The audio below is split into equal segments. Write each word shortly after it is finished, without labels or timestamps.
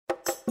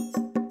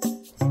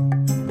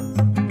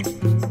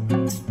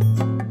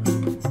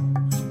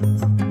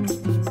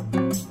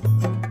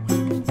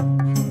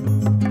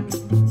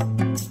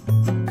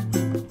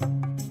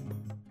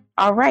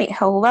All right.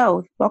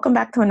 Hello. Welcome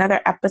back to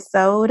another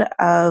episode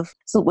of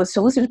with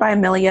Solutions by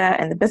Amelia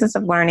and the Business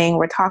of Learning.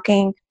 We're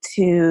talking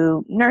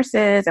to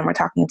nurses and we're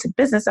talking to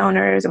business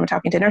owners and we're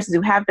talking to nurses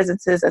who have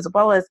businesses as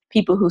well as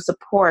people who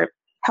support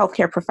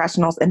healthcare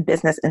professionals in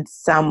business in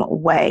some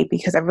way,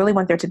 because I really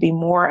want there to be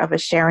more of a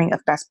sharing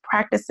of best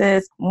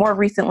practices. More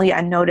recently,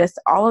 I noticed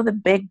all of the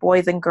big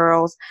boys and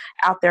girls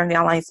out there in the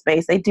online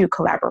space, they do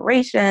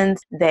collaborations,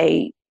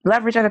 they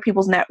leverage other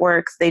people's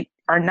networks. They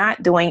are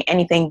not doing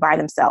anything by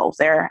themselves.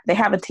 They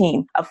have a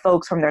team of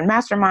folks from their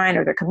mastermind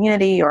or their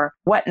community or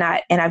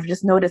whatnot. And I've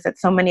just noticed that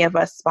so many of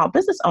us small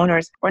business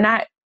owners, we're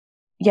not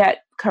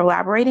yet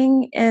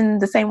collaborating in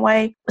the same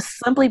way,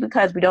 simply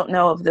because we don't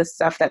know of the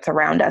stuff that's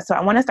around us. So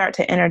I want to start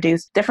to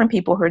introduce different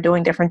people who are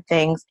doing different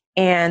things.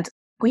 And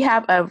we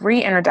have a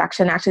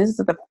reintroduction. Actually, this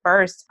is the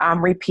first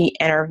repeat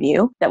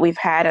interview that we've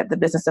had at the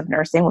Business of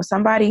Nursing with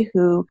somebody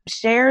who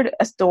shared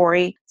a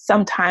story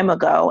some time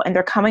ago, and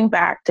they're coming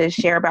back to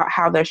share about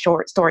how their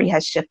short story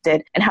has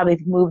shifted and how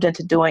they've moved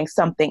into doing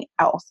something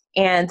else.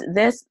 And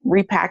this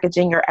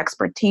repackaging your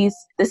expertise,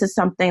 this is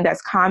something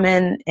that's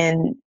common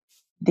in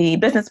the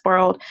business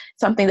world,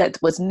 something that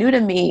was new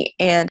to me,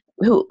 and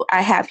who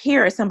I have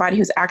here is somebody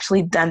who's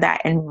actually done that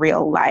in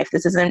real life.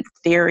 This isn't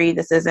theory.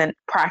 This isn't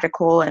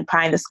practical and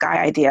pie in the sky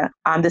idea.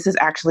 This is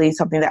actually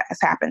something that has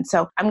happened.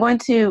 So I'm going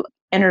to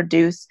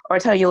introduce or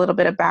tell you a little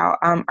bit about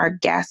our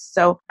guest.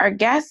 So our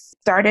guest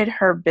started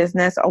her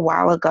business a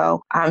while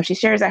ago. She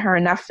shares that her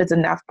enough is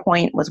enough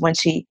point was when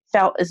she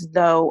felt as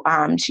though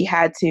she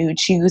had to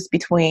choose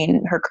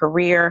between her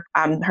career,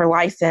 her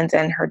license,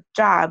 and her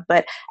job.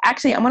 But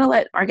actually, I'm going to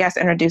let our guest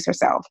introduce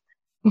herself.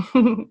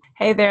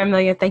 Hey there,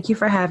 Amelia. Thank you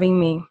for having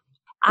me.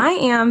 I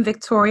am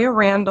Victoria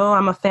Randall.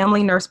 I'm a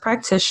family nurse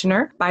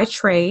practitioner by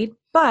trade,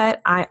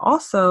 but I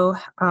also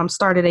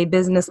started a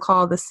business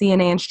called the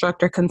CNA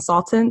Instructor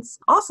Consultants,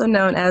 also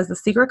known as the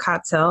Secret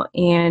Cocktail,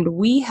 and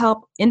we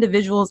help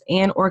individuals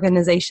and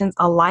organizations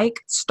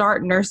alike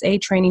start nurse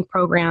aid training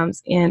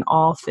programs in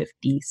all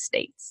 50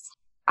 states.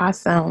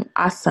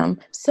 Awesome.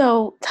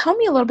 So tell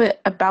me a little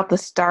bit about the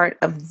start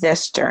of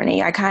this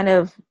journey. I kind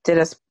of did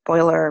a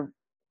spoiler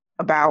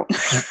about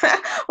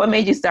what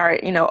made you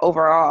start,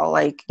 overall,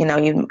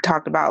 you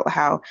talked about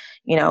how,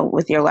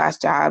 with your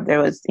last job, there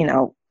was,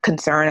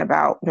 concern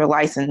about your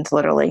license,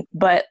 literally.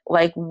 But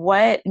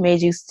what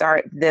made you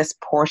start this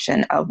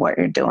portion of what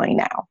you're doing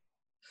now?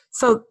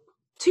 So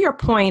to your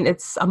point,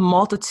 it's a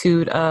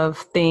multitude of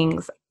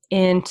things.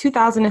 In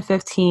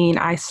 2015,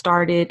 I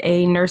started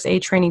a nurse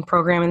aid training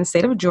program in the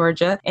state of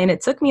Georgia, and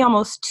it took me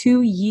almost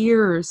 2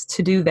 years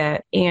to do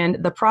that.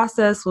 And the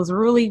process was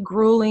really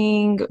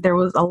grueling. There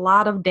was a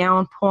lot of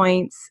down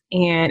points,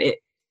 and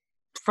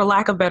for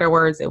lack of better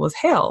words, it was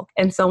hell.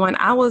 And so when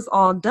I was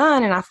all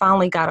done and I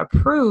finally got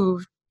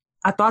approved,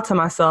 I thought to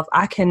myself,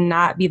 I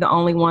cannot be the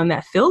only one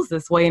that feels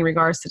this way in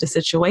regards to the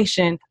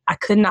situation. I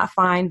could not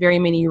find very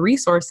many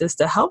resources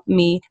to help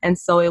me. And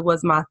so it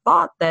was my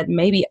thought that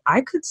maybe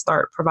I could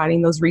start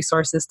providing those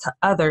resources to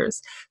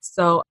others.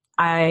 So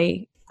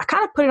I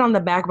kind of put it on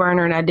the back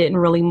burner and I didn't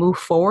really move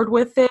forward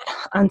with it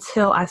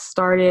until I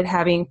started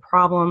having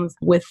problems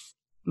with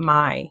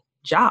my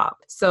job.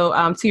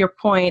 So to your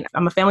point,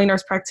 I'm a family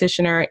nurse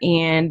practitioner,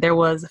 and there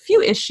was a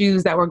few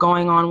issues that were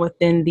going on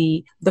within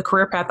the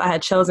career path I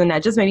had chosen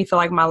that just made me feel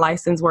like my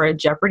license were at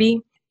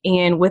jeopardy.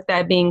 And with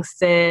that being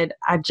said,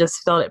 I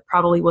just felt it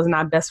probably was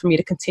not best for me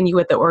to continue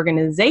with the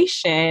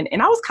organization.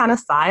 And I was kind of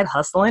side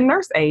hustling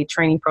nurse aid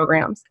training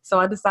programs.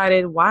 So I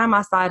decided, why am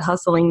I side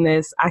hustling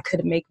this? I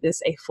could make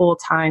this a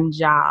full-time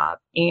job.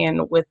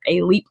 And with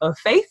a leap of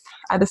faith,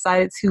 I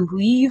decided to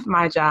leave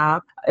my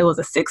job. It was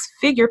a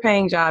 6-figure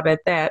paying job at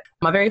that.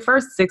 My very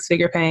first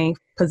 6-figure paying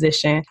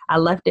position. I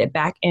left it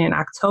back in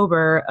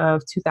October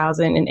of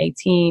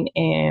 2018,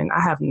 and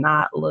I have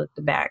not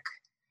looked back.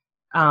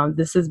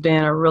 This has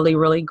been a really,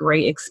 really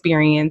great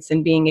experience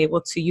in being able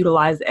to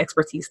utilize the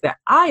expertise that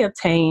I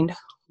obtained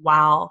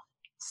while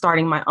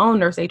starting my own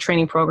nurse aid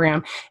training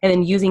program and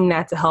then using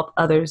that to help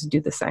others do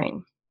the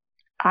same.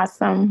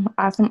 Awesome.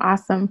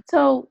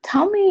 So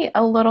tell me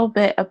a little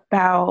bit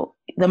about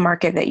the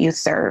market that you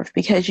serve,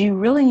 because you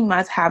really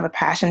must have a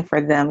passion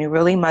for them. You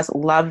really must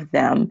love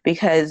them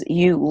because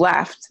you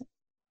left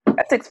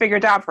a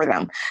 6-figure job for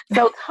them.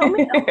 So tell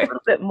me a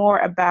little bit more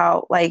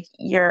about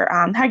your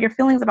how your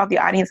feelings about the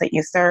audience that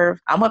you serve.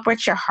 What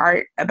breaks your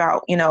heart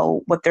about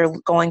what they're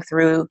going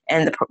through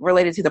and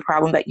related to the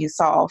problem that you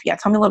solve. Yeah,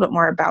 tell me a little bit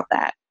more about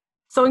that.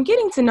 So in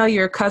getting to know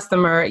your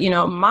customer,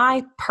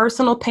 my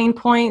personal pain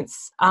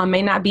points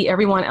may not be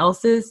everyone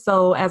else's.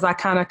 So as I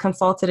kind of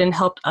consulted and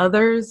helped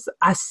others,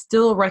 I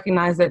still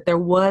recognize that there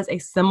was a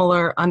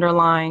similar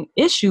underlying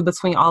issue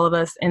between all of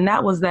us. And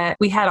that was that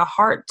we had a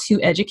heart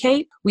to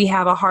educate. We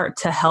have a heart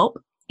to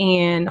help.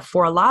 And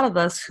for a lot of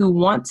us who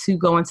want to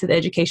go into the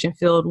education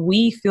field,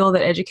 we feel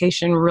that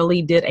education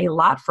really did a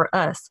lot for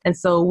us. And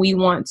so we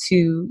want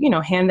to,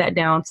 hand that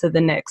down to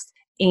the next.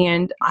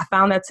 And I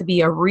found that to be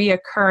a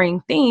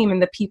reoccurring theme in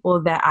the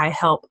people that I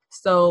help.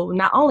 So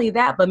not only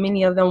that, but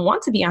many of them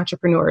want to be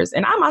entrepreneurs.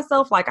 And I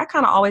myself, like, I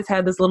kind of always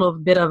had this little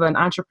bit of an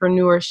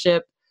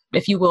entrepreneurship,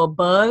 if you will,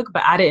 bug,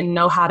 but I didn't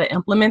know how to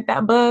implement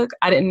that bug.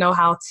 I didn't know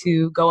how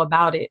to go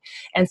about it.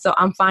 And so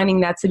I'm finding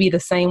that to be the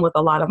same with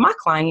a lot of my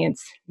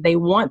clients. They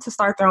want to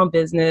start their own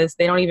business.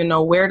 They don't even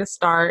know where to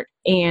start.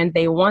 And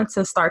they want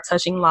to start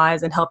touching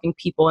lives and helping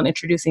people and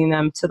introducing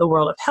them to the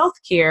world of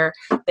healthcare.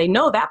 They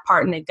know that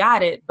part and they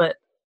got it, but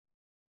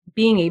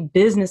being a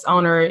business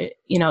owner,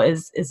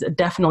 is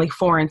definitely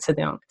foreign to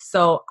them.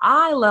 So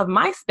I love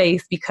my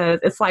space because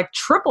it's like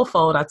triple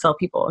fold. I tell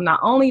people, not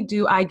only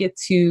do I get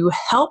to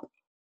help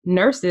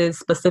nurses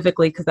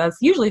specifically, because that's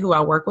usually who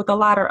I work with a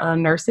lot are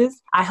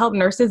nurses. I help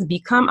nurses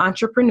become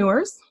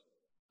entrepreneurs,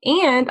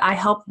 and I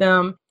help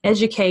them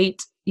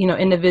educate,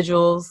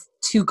 individuals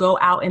to go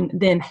out and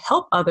then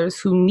help others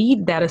who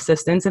need that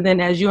assistance. And then,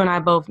 as you and I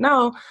both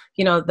know,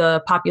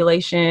 the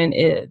population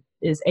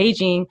is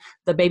aging.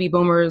 The baby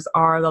boomers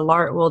are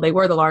they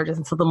were the largest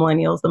until the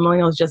millennials. The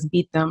millennials just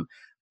beat them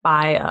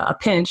by a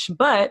pinch,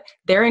 but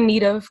they're in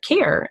need of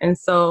care. And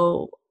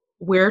so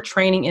we're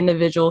training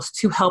individuals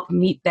to help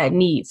meet that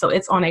need. So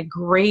it's on a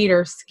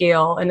greater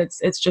scale, and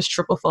it's just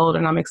triple fold,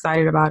 and I'm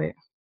excited about it.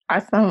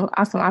 Awesome.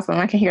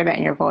 I can hear that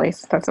in your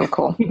voice. That's so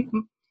cool.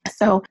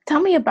 So tell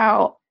me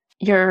about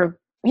you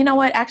know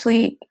what,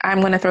 actually, I'm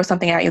going to throw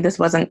something at you. This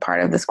wasn't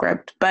part of the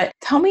script, but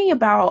tell me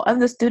about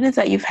of the students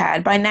that you've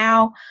had. By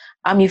now,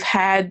 you've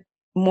had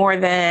more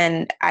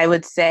than, I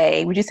would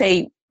you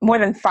say more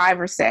than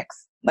 5 or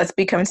 6, let's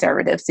be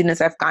conservative, students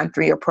that have gone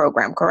through your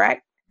program,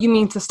 correct? You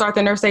mean to start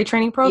the nurse aid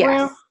training program?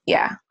 Yes.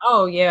 Yeah.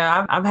 Oh,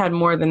 yeah. I've had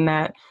more than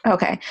that.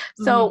 Okay.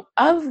 So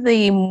of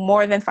the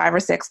more than 5 or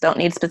 6, don't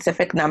need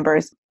specific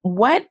numbers,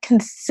 what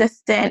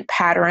consistent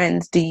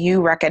patterns do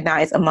you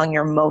recognize among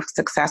your most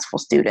successful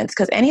students?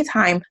 Because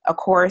anytime a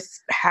course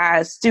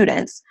has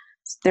students,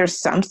 there's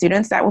some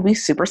students that will be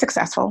super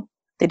successful.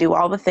 They do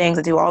all the things,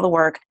 they do all the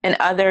work, and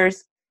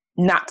others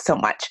not so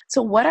much.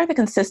 So what are the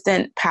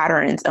consistent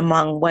patterns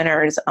among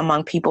winners,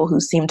 among people who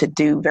seem to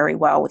do very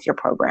well with your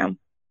program?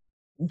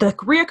 The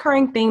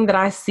reoccurring thing that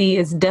I see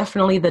is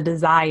definitely the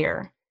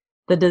desire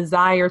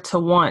to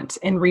want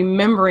and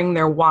remembering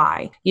their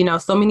why.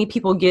 So many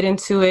people get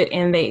into it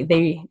and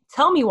they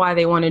tell me why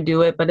they want to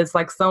do it, but it's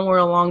like somewhere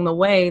along the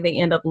way, they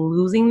end up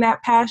losing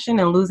that passion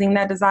and losing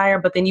that desire.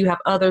 But then you have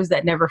others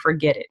that never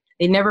forget it.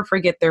 They never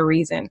forget their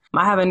reason.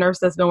 I have a nurse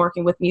that's been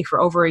working with me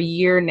for over a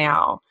year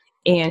now.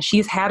 And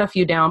she's had a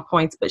few down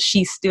points, but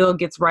she still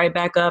gets right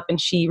back up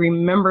and she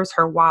remembers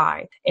her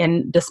why.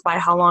 And despite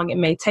how long it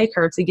may take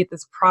her to get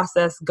this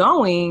process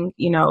going,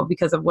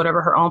 because of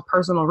whatever her own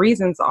personal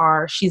reasons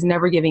are, she's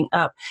never giving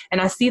up. And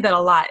I see that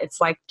a lot.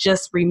 It's like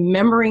just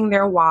remembering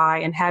their why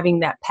and having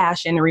that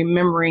passion and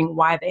remembering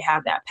why they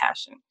have that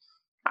passion.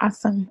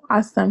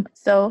 Awesome.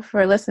 So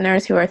for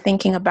listeners who are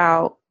thinking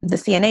about the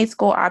CNA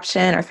school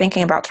option or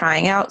thinking about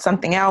trying out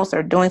something else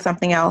or doing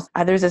something else,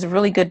 there's this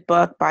really good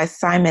book by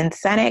Simon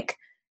Sinek.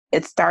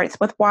 It Starts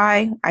With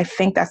Why. I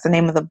think that's the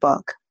name of the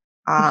book.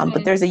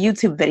 But there's a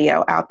YouTube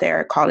video out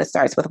there called It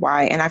Starts With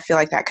Why. And I feel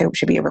like that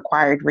should be a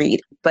required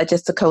read. But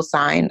just to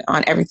co-sign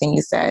on everything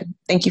you said,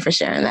 thank you for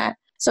sharing that.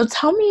 So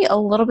tell me a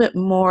little bit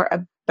more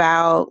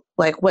about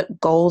what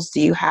goals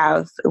do you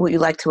have, what you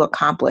like to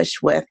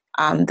accomplish with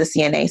the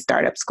CNA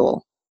startup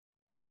school?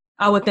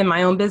 Within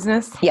my own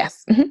business?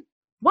 Yes. Mm-hmm.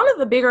 One of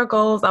the bigger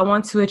goals I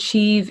want to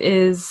achieve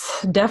is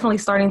definitely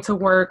starting to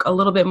work a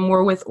little bit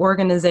more with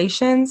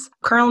organizations.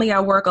 Currently, I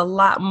work a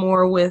lot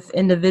more with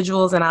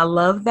individuals, and I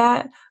love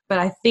that. But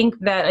I think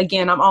that,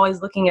 again, I'm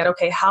always looking at,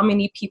 okay, how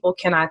many people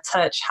can I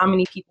touch? How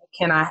many people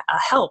can I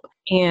help?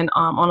 And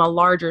on a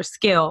larger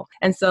scale.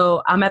 And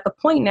so I'm at the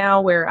point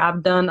now where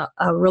I've done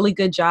a really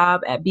good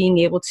job at being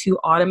able to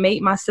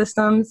automate my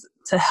systems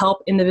to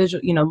help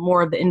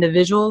more of the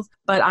individuals.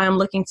 But I am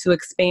looking to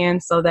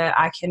expand so that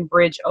I can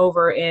bridge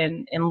over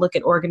and look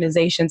at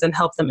organizations and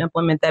help them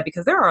implement that,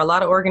 because there are a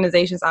lot of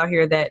organizations out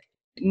here that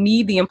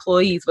need the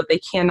employees, but they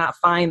cannot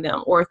find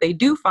them. Or if they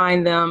do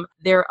find them,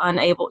 they're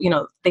unable,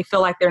 they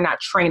feel like they're not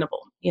trainable.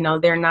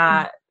 They're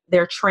not,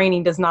 their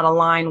training does not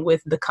align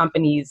with the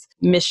company's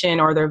mission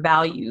or their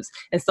values.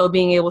 And so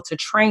being able to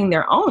train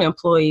their own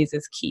employees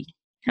is key.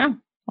 Yeah.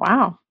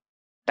 Wow.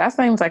 That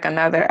seems like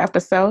another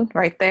episode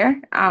right there.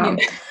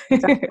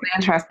 It's really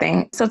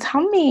interesting. So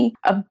tell me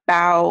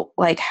about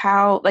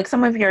how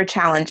some of your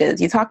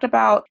challenges. You talked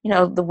about,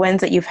 the wins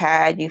that you've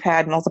had. You've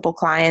had multiple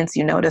clients.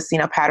 You notice,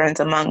 patterns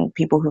among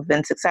people who've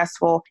been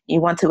successful.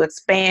 You want to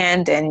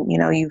expand and,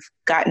 you've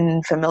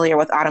gotten familiar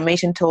with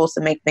automation tools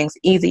to make things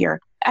easier.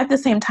 At the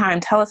same time,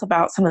 tell us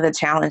about some of the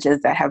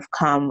challenges that have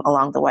come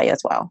along the way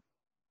as well.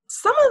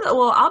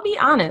 I'll be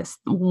honest.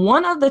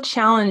 One of the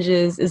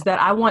challenges is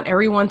that I want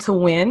everyone to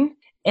win.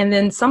 And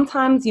then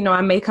sometimes, I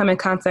may come in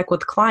contact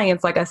with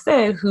clients, like I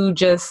said, who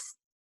just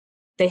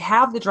they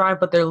have the drive,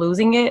 but they're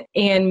losing it.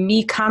 And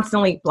me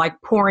constantly like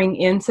pouring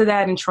into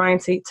that and trying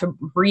to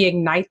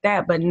reignite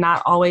that, but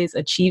not always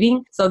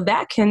achieving. So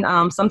that can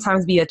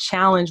sometimes be a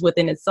challenge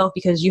within itself,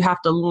 because you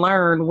have to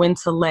learn when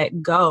to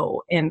let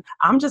go. And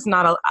I'm just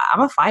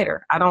I'm a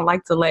fighter. I don't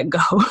like to let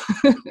go.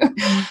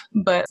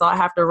 But so I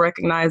have to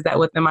recognize that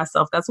within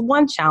myself. That's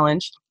one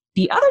challenge.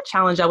 The other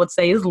challenge I would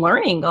say is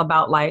learning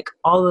about like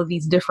all of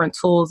these different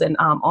tools and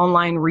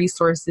online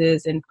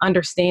resources and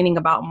understanding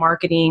about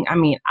marketing. I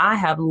mean, I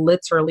have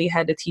literally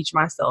had to teach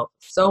myself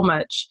so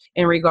much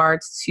in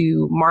regards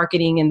to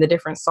marketing and the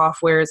different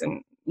softwares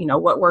and, you know,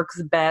 what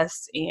works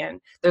best. And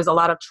there's a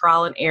lot of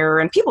trial and error.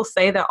 And people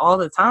say that all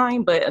the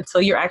time, but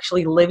until you're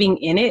actually living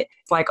in it,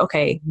 it's like,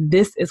 okay,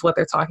 this is what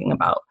they're talking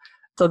about.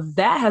 So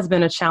that has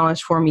been a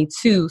challenge for me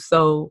too.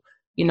 So,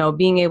 you know,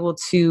 being able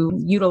to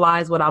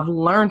utilize what I've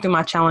learned through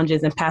my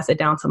challenges and pass it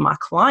down to my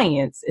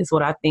clients is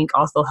what I think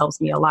also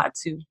helps me a lot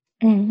too.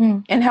 Mm-hmm.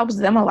 And helps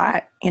them a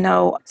lot. You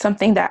know,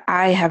 something that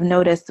I have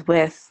noticed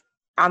with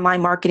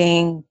online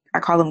marketing, I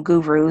call them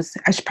gurus.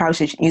 I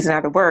should use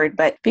another word,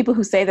 but people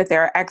who say that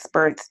they're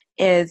experts,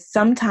 is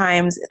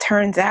sometimes it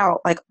turns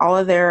out like all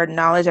of their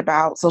knowledge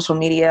about social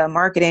media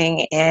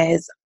marketing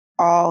is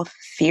all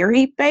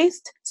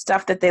theory-based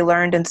stuff that they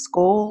learned in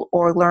school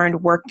or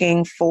learned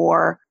working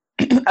for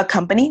a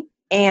company,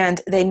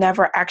 and they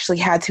never actually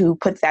had to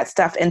put that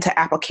stuff into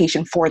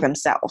application for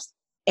themselves.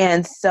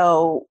 And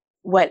so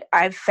what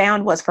I've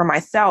found was for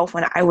myself,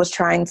 when I was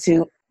trying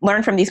to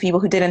learn from these people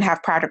who didn't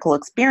have practical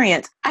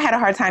experience, I had a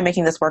hard time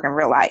making this work in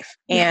real life.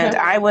 And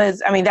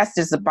that's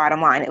just the bottom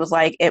line. It was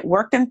like, it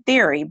worked in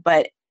theory,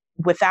 but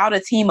without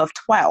a team of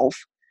 12,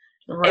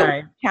 right, it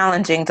was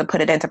challenging to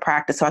put it into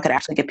practice so I could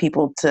actually get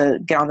people to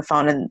get on the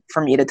phone and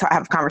for me to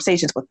have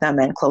conversations with them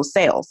and close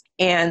sales.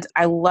 And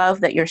I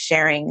love that you're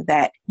sharing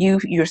that you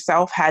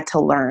yourself had to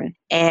learn,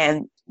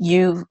 and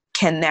you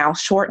can now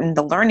shorten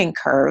the learning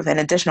curve. An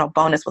additional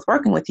bonus with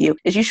working with you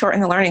is you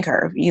shorten the learning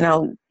curve. You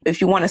know,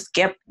 if you want to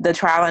skip the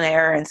trial and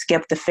error and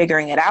skip the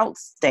figuring it out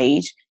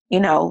stage, you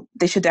know,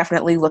 they should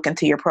definitely look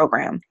into your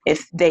program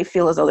if they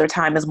feel as though their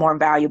time is more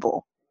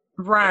valuable.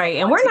 Right.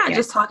 And we're not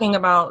just talking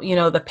about, you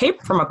know, the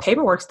paper from a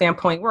paperwork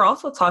standpoint. We're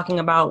also talking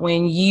about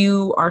when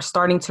you are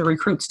starting to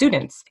recruit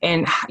students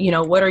and, you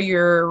know, what are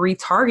your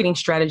retargeting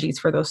strategies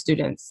for those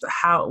students?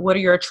 What are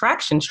your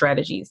attraction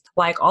strategies?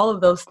 Like all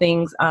of those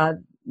things,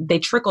 they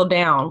trickle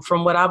down.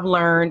 From what I've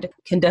learned,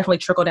 can definitely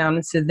trickle down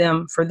into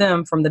them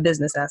from the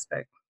business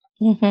aspect.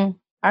 Mm-hmm.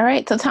 All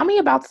right. So tell me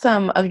about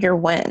some of your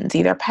wins,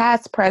 either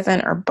past,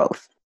 present, or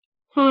both.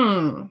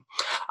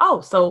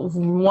 Oh, so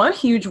one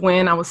huge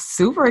win I was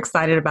super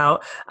excited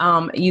about.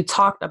 You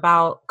talked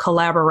about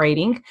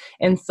collaborating.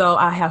 And so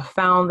I have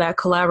found that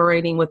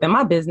collaborating within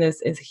my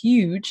business is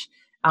huge,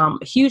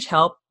 huge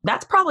help.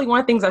 That's probably one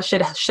of the things I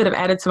should have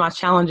added to my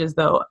challenges,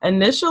 though.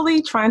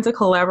 Initially, trying to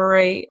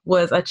collaborate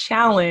was a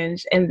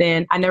challenge, and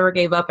then I never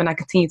gave up and I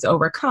continued to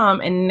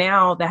overcome. And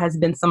now that has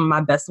been some of my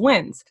best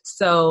wins.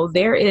 So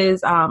there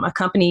is a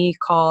company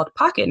called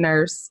Pocket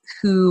Nurse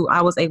who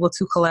I was able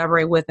to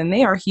collaborate with, and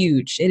they are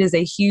huge. It is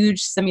a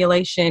huge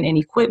simulation and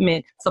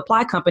equipment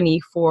supply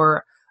company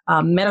for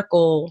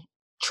medical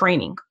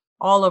training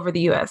all over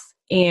the US.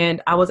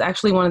 And I was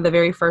actually one of the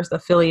very first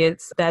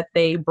affiliates that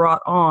they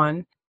brought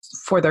on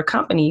for their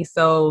company.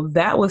 So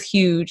that was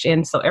huge.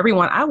 And so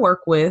everyone I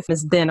work with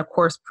is then, of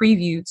course,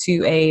 preview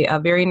to a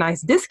very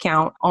nice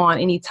discount on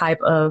any type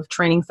of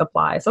training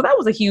supply. So that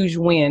was a huge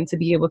win to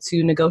be able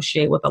to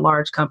negotiate with a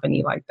large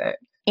company like that.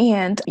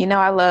 And, you know,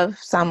 I love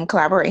some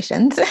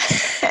collaborations.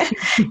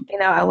 You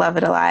know, I love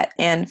it a lot.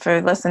 And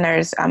for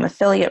listeners,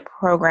 affiliate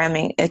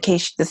programming, in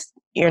case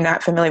you're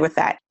not familiar with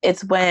that,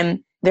 it's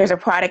when there's a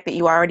product that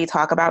you already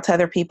talk about to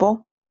other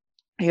people.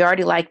 You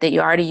already liked it, you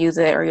already use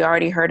it, or you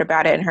already heard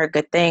about it and heard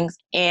good things.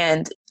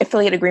 And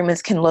affiliate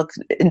agreements can look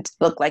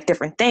like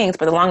different things,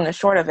 but the long and the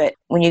short of it,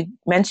 when you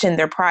mention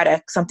their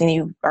product, something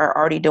you are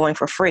already doing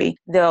for free,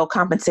 they'll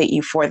compensate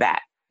you for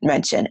that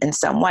mention in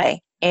some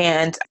way.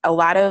 And a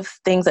lot of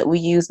things that we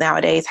use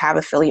nowadays have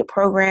affiliate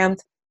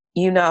programs.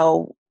 You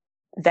know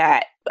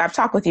that I've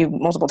talked with you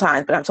multiple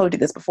times, but I've told you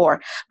this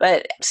before.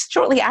 But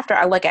shortly after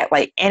I look at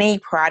like any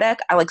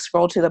product, I like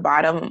scroll to the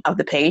bottom of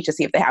the page to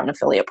see if they have an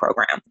affiliate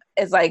program.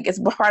 It's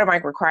part of my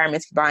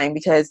requirements for buying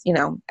because, you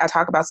know, I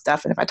talk about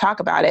stuff, and if I talk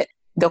about it,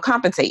 they'll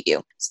compensate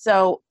you.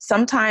 So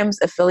sometimes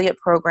affiliate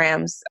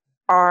programs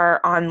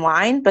are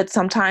online, but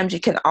sometimes you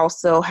can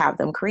also have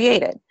them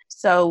created.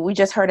 So we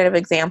just heard of an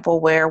example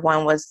where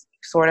one was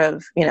sort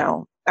of, you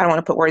know, I don't want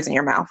to put words in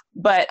your mouth,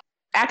 but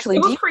actually,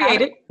 it was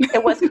created.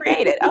 It was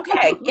created.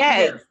 Okay. Yay.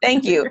 Yes.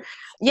 Thank you.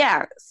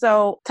 Yeah.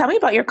 So tell me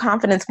about your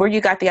confidence, where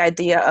you got the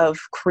idea of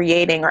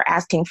creating or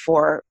asking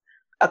for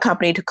a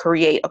company to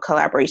create a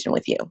collaboration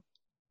with you.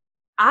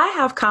 I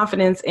have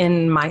confidence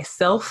in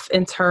myself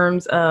in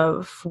terms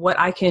of what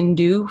I can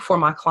do for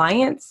my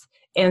clients.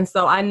 And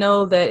so I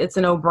know that it's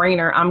a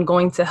no-brainer. I'm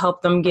going to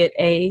help them get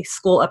a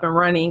school up and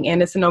running,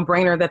 and it's a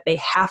no-brainer that they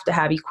have to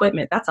have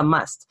equipment. That's a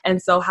must.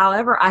 And so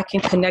however I can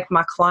connect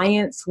my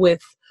clients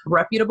with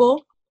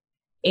reputable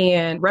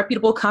and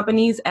reputable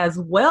companies, as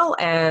well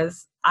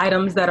as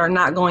items that are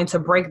not going to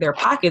break their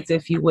pockets,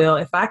 if you will.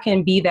 If I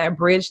can be that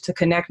bridge to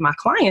connect my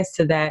clients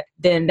to that,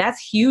 then that's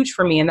huge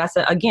for me. And that's,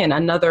 again,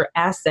 another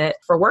asset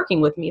for working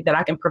with me that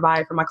I can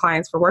provide for my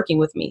clients for working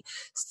with me.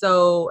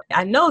 So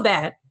I know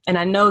that. And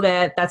I know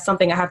that that's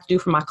something I have to do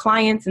for my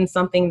clients and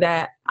something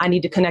that I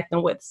need to connect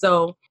them with.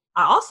 So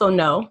I also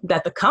know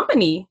that the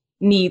company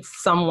needs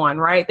someone,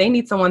 right? They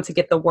need someone to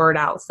get the word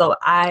out. So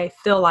I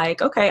feel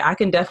like, okay, I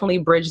can definitely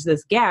bridge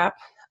this gap.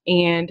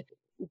 And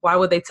why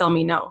would they tell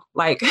me no?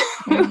 Like,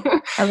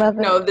 I love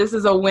it. no, this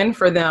is a win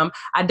for them.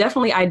 I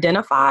definitely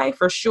identify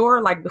for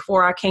sure, like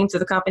before I came to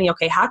the company,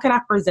 okay, how can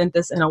I present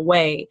this in a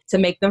way to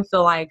make them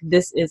feel like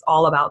this is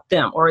all about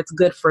them or it's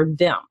good for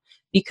them?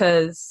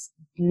 Because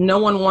no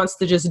one wants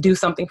to just do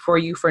something for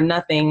you for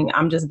nothing.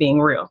 I'm just being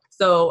real.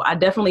 So I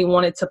definitely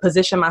wanted to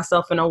position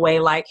myself in a way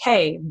like,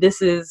 hey, this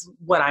is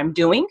what I'm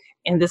doing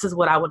and this is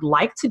what I would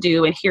like to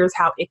do. And here's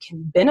how it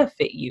can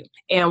benefit you.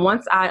 And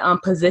once I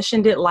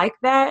positioned it like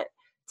that,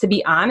 to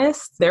be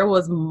honest, there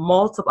was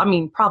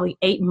probably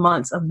 8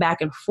 months of back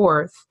and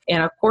forth.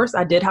 And of course,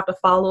 I did have to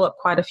follow up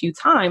quite a few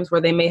times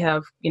where they may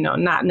have,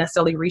 not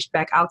necessarily reached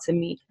back out to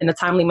me in a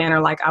timely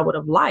manner like I would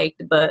have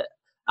liked. But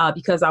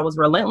because I was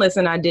relentless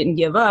and I didn't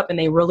give up and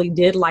they really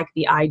did like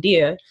the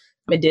idea,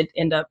 it did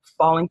end up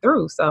falling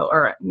through. So,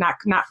 or not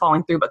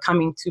falling through, but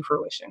coming to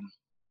fruition.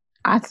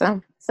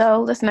 Awesome.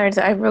 So listeners,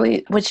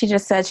 what she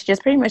just said, she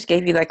just pretty much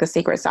gave you like the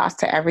secret sauce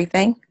to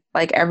everything.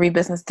 Like every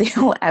business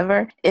deal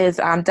ever is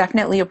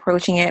definitely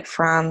approaching it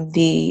from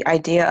the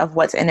idea of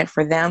what's in it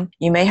for them.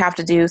 You may have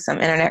to do some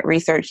internet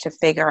research to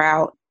figure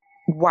out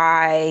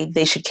why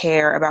they should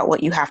care about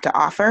what you have to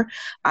offer.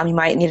 You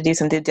might need to do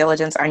some due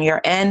diligence on your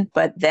end,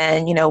 but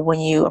then, when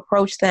you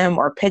approach them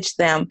or pitch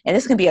them, and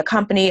this can be a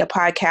company, a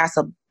podcast,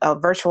 a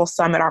virtual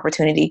summit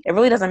opportunity. It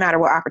really doesn't matter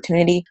what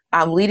opportunity.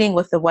 Leading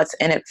with the what's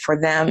in it for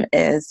them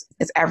is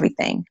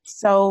everything.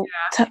 So,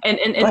 and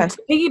to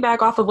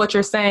piggyback off of what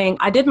you're saying,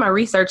 I did my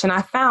research and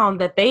I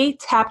found that they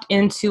tapped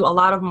into a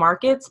lot of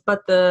markets,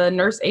 but the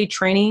nurse aid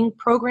training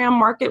program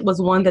market was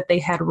one that they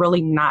had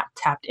really not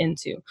tapped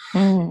into.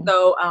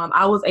 So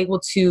I was able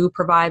to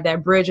provide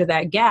that bridge or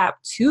that gap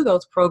to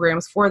those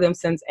programs for them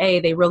since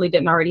they really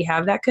didn't already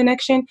have that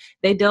connection.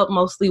 They dealt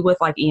mostly with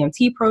like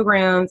EMT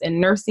programs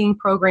and nursing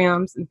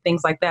programs and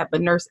things like that.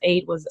 But nurse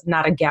aid was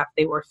not a gap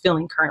they were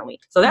filling currently.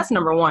 So that's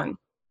number one.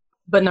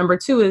 But number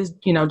two is,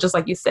 just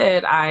like you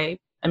said, I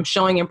am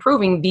showing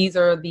improving. These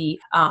are the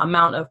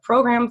amount of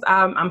programs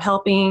I'm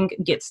helping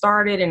get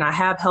started, and I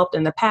have helped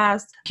in the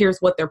past. Here's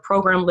what their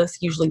program list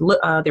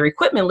their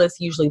equipment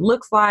list usually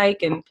looks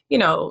like, and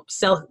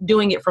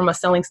doing it from a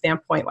selling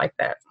standpoint like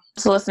that.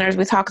 So, listeners,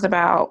 we talked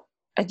about.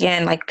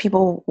 Again, like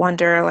people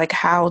wonder like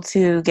how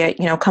to get,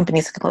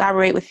 companies to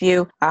collaborate with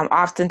you.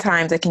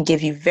 Oftentimes it can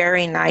give you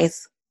very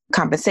nice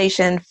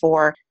compensation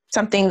for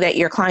something that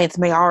your clients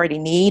may already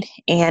need.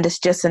 And it's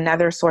just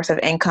another source of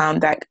income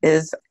that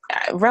is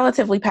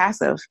relatively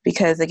passive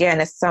because,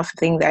 again, it's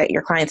something that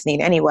your clients need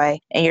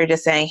anyway. And you're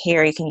just saying,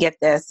 here, you can get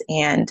this.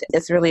 And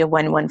it's really a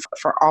win-win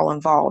for all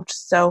involved.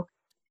 So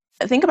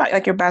think about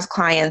like your best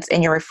clients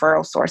and your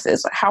referral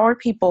sources. How are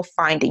people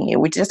finding you?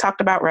 We just talked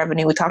about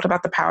revenue. We talked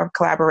about the power of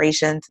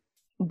collaborations,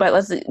 but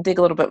let's dig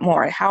a little bit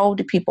more. How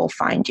do people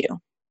find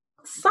you?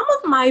 Some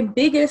of my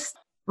biggest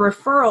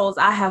referrals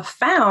I have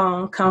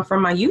found come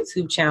from my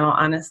YouTube channel,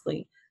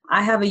 honestly.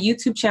 I have a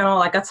YouTube channel,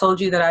 like I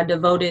told you, that I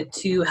devoted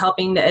to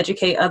helping to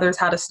educate others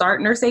how to start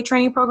nurse aid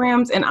training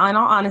programs. And in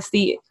all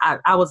honesty,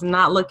 I was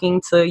not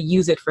looking to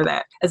use it for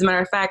that. As a matter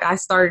of fact, I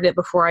started it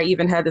before I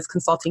even had this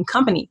consulting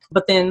company.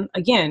 But then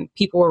again,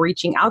 people were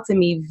reaching out to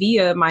me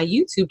via my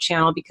YouTube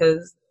channel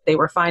because they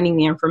were finding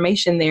the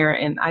information there,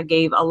 and I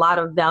gave a lot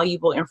of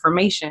valuable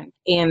information.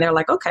 And they're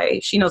like, okay,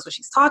 she knows what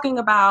she's talking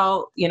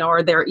about,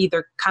 or they're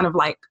either kind of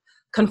like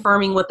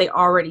confirming what they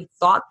already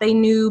thought they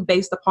knew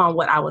based upon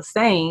what I was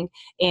saying.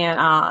 And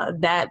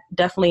that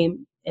definitely,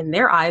 in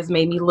their eyes,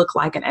 made me look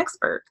like an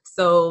expert.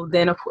 So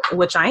then,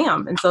 which I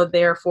am. And so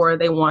therefore,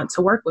 they want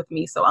to work with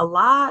me. So a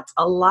lot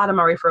of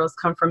my referrals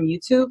come from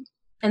YouTube.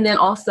 And then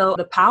also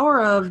the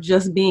power of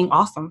just being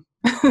awesome.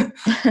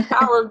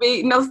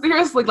 Seriously,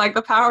 like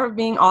the power of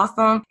being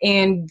awesome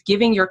and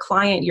giving your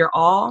client your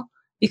all,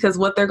 because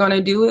what they're going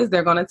to do is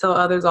they're going to tell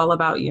others all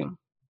about you.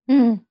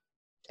 Every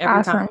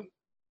awesome. time.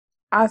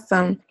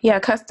 Awesome. Yeah,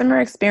 customer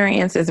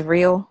experience is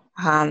real.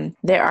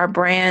 There are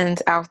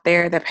brands out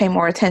there that pay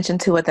more attention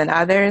to it than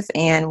others.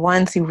 And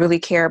ones who really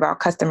care about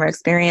customer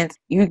experience,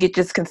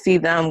 just can see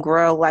them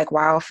grow like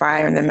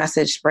wildfire and the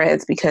message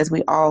spreads because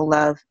we all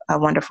love a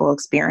wonderful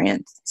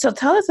experience. So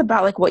tell us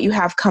about like what you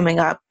have coming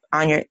up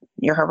on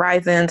your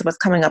horizons, what's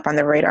coming up on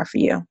the radar for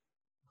you.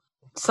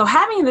 So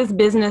having this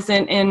business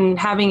and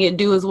having it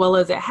do as well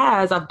as it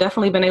has, I've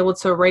definitely been able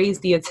to raise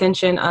the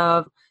attention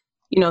of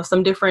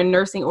some different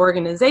nursing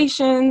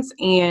organizations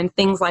and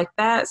things like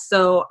that.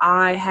 So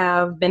I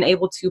have been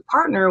able to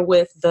partner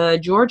with the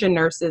Georgia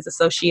Nurses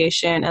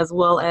Association as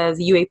well as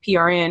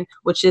UAPRN,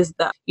 which is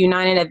the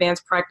United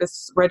Advanced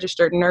Practice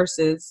Registered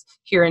Nurses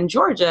here in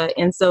Georgia.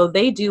 And so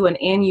they do an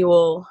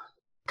annual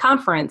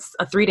conference,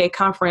 a 3-day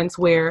conference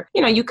where,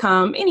 you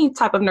come, any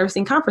type of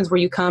nursing conference where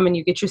you come and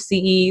you get your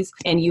CEs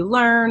and you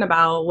learn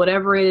about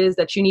whatever it is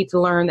that you need to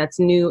learn that's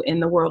new in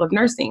the world of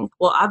nursing.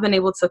 Well, I've been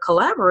able to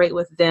collaborate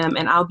with them,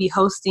 and I'll be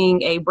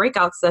hosting a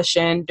breakout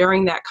session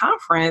during that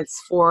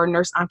conference for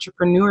nurse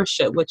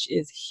entrepreneurship, which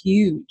is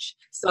huge.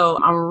 So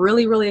I'm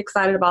really, really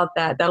excited about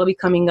that. That'll be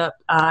coming up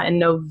in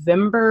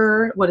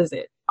November. What is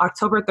it?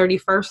 October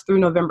 31st through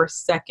November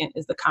 2nd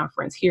is the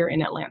conference here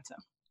in Atlanta.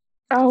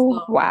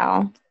 Oh,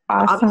 wow.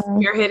 Awesome. I'll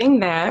be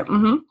spearheading that.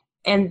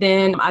 And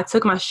then I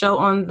took my show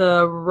on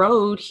the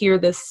road here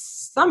this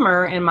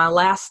summer, and my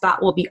last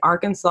stop will be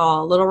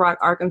Arkansas, Little Rock,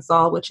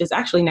 Arkansas, which is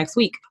actually next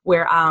week,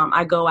 where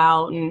I go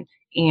out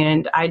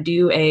and I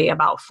do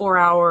about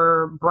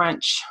 4-hour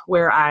brunch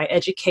where I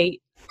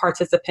educate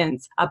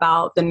participants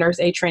about the nurse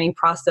aid training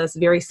process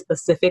very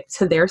specific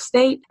to their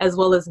state, as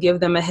well as give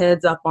them a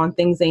heads up on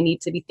things they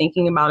need to be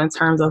thinking about in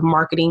terms of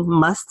marketing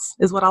musts,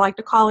 is what I like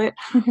to call it.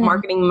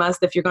 Marketing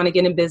must. If you're going to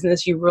get in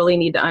business, you really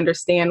need to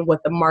understand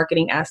what the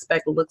marketing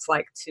aspect looks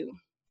like too.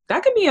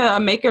 That could be a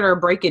make it or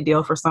break it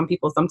deal for some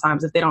people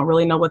sometimes if they don't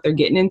really know what they're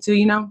getting into,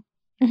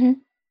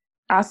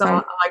 Awesome. So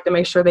I like to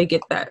make sure they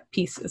get that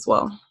piece as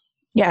well.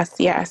 Yes,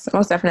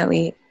 most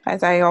definitely.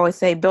 As I always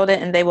say, build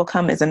it and they will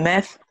come is a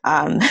myth.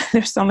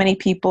 There's so many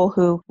people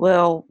who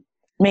will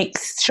make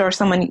sure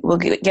someone will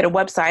get a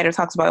website or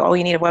talks about, oh,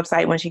 you need a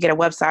website. Once you get a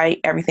website,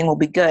 everything will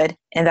be good.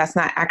 And that's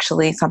not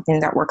actually something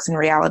that works in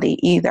reality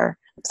either.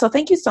 So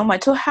thank you so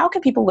much. So how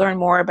can people learn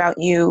more about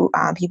you,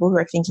 people who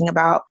are thinking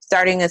about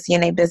starting a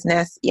CNA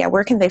business? Yeah,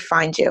 where can they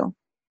find you?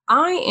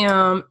 I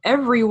am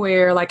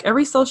everywhere, like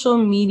every social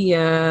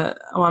media.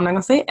 Well, I'm not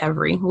going to say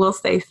every. We'll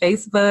say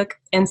Facebook,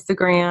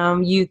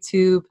 Instagram,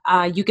 YouTube.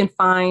 You can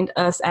find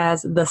us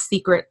as The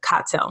Secret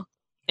Cocktail.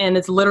 And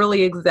it's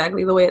literally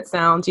exactly the way it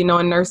sounds. In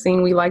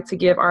nursing, we like to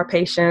give our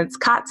patients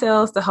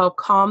cocktails to help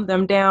calm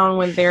them down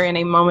when they're in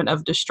a moment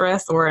of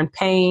distress or in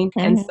pain.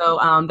 And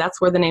so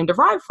that's where the name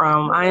derived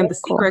from. I am the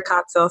Secret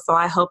Cocktail, so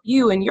I help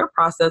you in your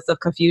process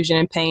of confusion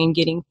and pain,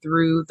 getting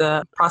through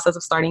the process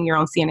of starting your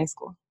own CNA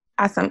school.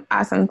 Awesome.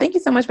 Thank you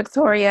so much,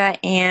 Victoria.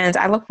 And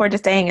I look forward to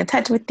staying in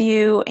touch with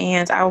you.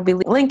 And I will be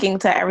linking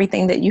to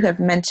everything that you have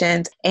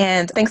mentioned.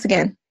 And thanks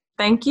again.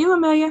 Thank you,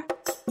 Amelia.